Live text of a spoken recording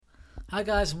Hi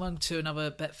guys, and welcome to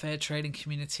another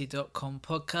BetfairTradingCommunity.com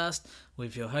podcast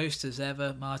with your host as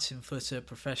ever, Martin Footer,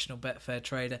 professional Betfair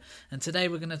trader. And today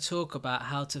we're going to talk about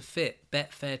how to fit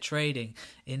Betfair trading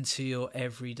into your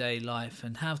everyday life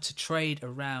and how to trade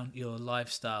around your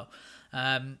lifestyle.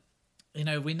 We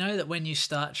know that when you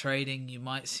start trading, you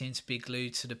might seem to be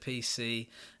glued to the PC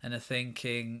and are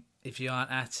thinking if you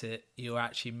aren't at it, you're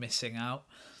actually missing out.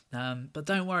 But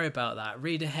don't worry about that.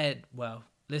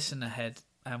 Listen ahead.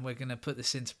 And we're going to put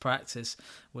this into practice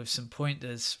with some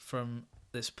pointers from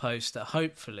this post that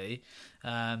hopefully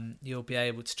you'll be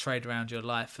able to trade around your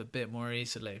life a bit more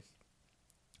easily.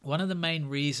 One of the main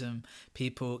reasons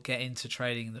people get into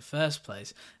trading in the first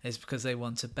place is because they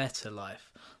want a better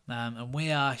life. And we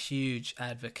are huge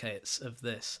advocates of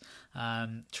this.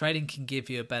 Trading can give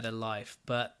you a better life,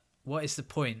 but what is the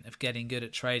point of getting good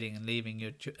at trading and leaving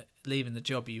the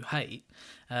job you hate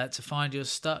to find you're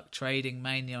stuck trading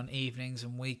mainly on evenings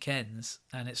and weekends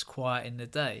and it's quiet in the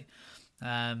day?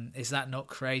 Is that not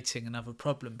creating another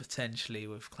problem potentially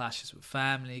with clashes with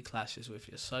family, clashes with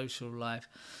your social life?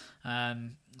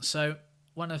 So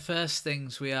one of the first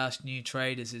things we ask new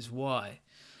traders is why?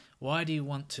 Why do you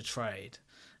want to trade?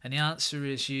 And the answer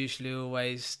is usually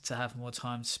always to have more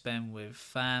time to spend with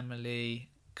family,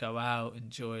 go out,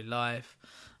 enjoy life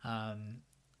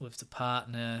with the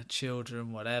partner,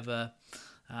 children, whatever.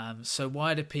 So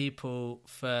why do people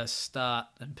first start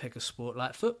and pick a sport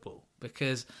like football?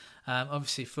 Because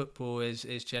obviously football is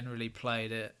generally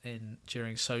played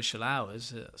during social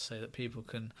hours so that people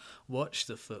can watch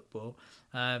the football.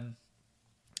 And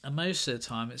most of the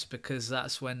time it's because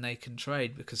that's when they can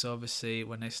trade, because obviously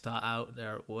when they start out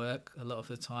they're at work a lot of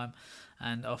the time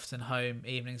and often home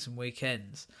evenings and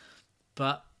weekends.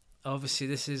 But obviously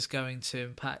this is going to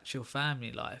impact your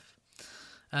family life.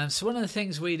 So one of the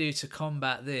things we do to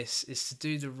combat this is to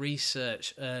do the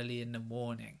research early in the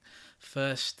morning.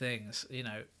 First things,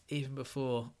 even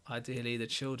before ideally the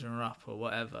children are up or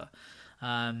whatever.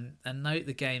 And note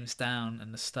the games down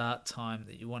and the start time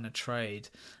that you want to trade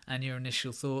and your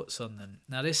initial thoughts on them.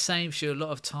 Now this saves you a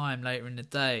lot of time later in the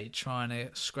day trying to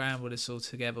scramble this all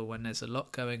together when there's a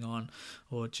lot going on,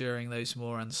 or during those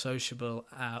more sociable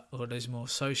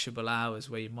hours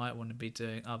where you might want to be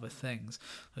doing other things,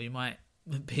 or you might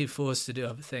be forced to do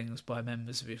other things by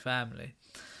members of your family.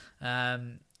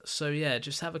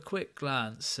 Just have a quick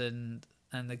glance and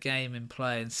the game in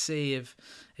play and see if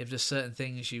there's certain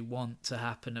things you want to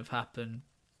happen have happened.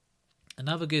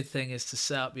 Another good thing is to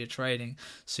set up your trading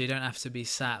so you don't have to be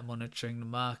sat monitoring the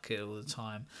market all the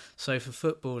time. So for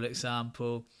football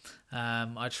example,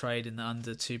 I trade in the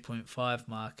under 2.5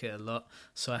 market a lot.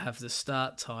 So I have the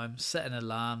start time, set an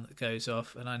alarm that goes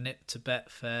off, and I nip to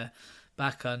Betfair,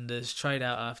 back unders, trade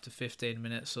out after 15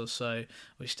 minutes or so,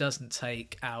 which doesn't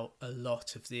take out a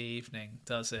lot of the evening,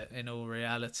 does it, in all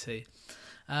reality?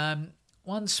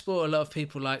 One sport a lot of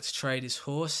people like to trade is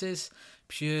horses,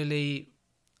 purely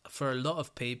for a lot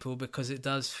of people because it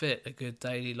does fit a good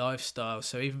daily lifestyle.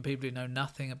 So even people who know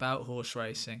nothing about horse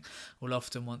racing will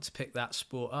often want to pick that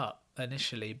sport up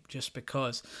initially just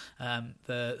because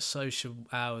the social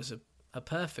hours are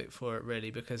perfect for it,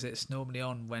 really, because it's normally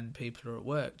on when people are at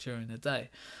work during the day.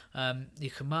 You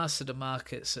can master the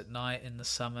markets at night in the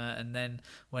summer, and then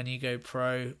when you go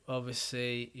pro,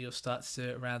 obviously you'll start to do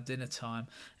it around dinner time,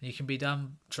 and you can be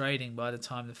done trading by the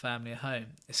time the family are home.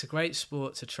 It's a great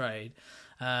sport to trade,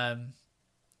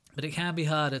 but it can be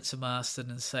harder to master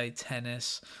than, say,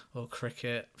 tennis or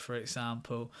cricket, for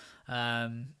example,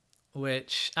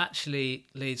 which actually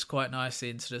leads quite nicely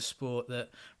into the sport that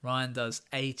Ryan does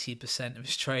 80% of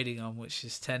his trading on, which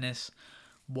is tennis.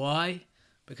 Why?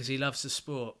 Because he loves the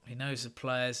sport, he knows the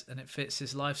players, and it fits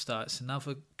his lifestyle. It's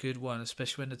another good one,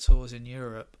 especially when the tour's in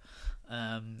Europe,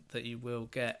 that you will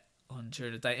get on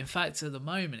during the day. In fact, at the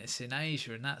moment it's in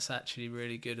Asia, and that's actually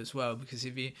really good as well, because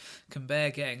if you can bear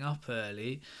getting up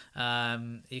early,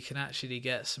 you can actually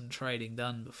get some trading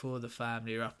done before the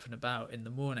family are up and about in the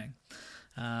morning.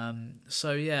 A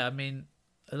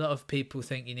lot of people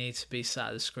think you need to be sat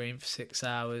at the screen for 6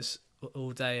 hours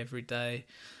all day, every day,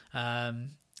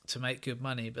 to make good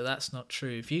money, but that's not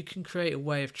true. If you can create a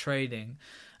way of trading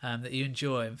that you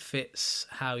enjoy and fits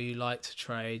how you like to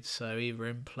trade, so either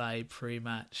in play,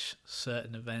 pre-match,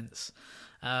 certain events,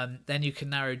 then you can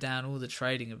narrow down all the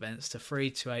trading events to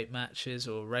 3 to 8 matches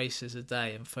or races a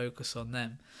day and focus on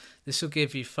them. This will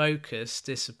give you focus,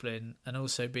 discipline, and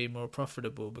also be more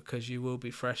profitable because you will be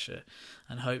fresher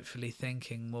and hopefully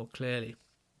thinking more clearly.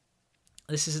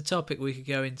 This is a topic we could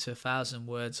go into 1,000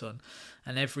 words on,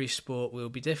 and every sport will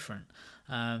be different.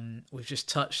 We've just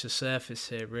touched the surface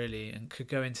here, really, and could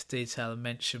go into detail and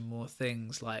mention more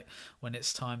things like when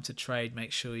it's time to trade,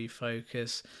 make sure you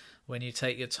focus. When you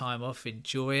take your time off,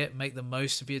 enjoy it. Make the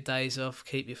most of your days off.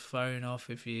 Keep your phone off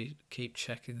if you keep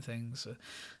checking things, or,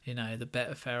 the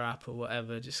Betfair app or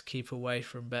whatever. Just keep away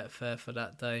from Betfair for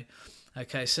that day.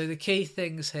 Okay, so the key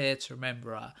things here to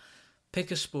remember are: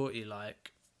 pick a sport you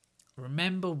like.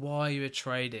 Remember why you are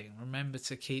trading. Remember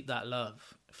to keep that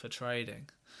love for trading.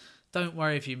 Don't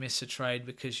worry if you miss a trade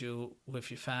because you're with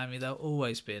your family. There'll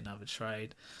always be another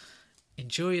trade.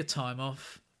 Enjoy your time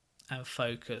off and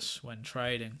focus when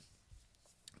trading.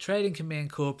 Trading can be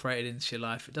incorporated into your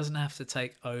life. It doesn't have to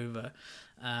take over.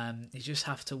 You just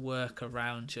have to work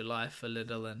around your life a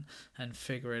little and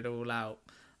figure it all out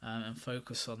and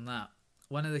focus on that.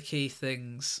 One of the key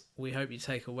things we hope you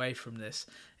take away from this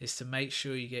is to make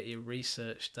sure you get your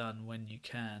research done when you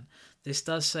can. This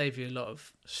does save you a lot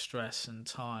of stress and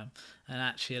time, and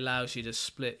actually allows you to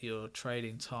split your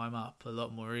trading time up a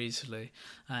lot more easily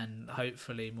and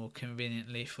hopefully more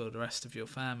conveniently for the rest of your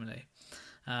family.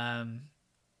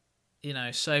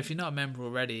 So if you're not a member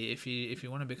already, if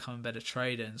you want to become a better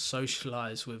trader and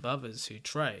socialize with others who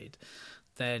trade,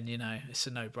 then it's a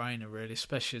no-brainer really,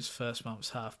 especially as first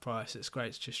month's half price. It's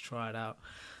great to just try it out.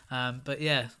 But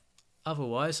yeah,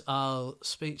 otherwise I'll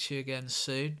speak to you again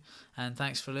soon, and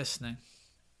thanks for listening.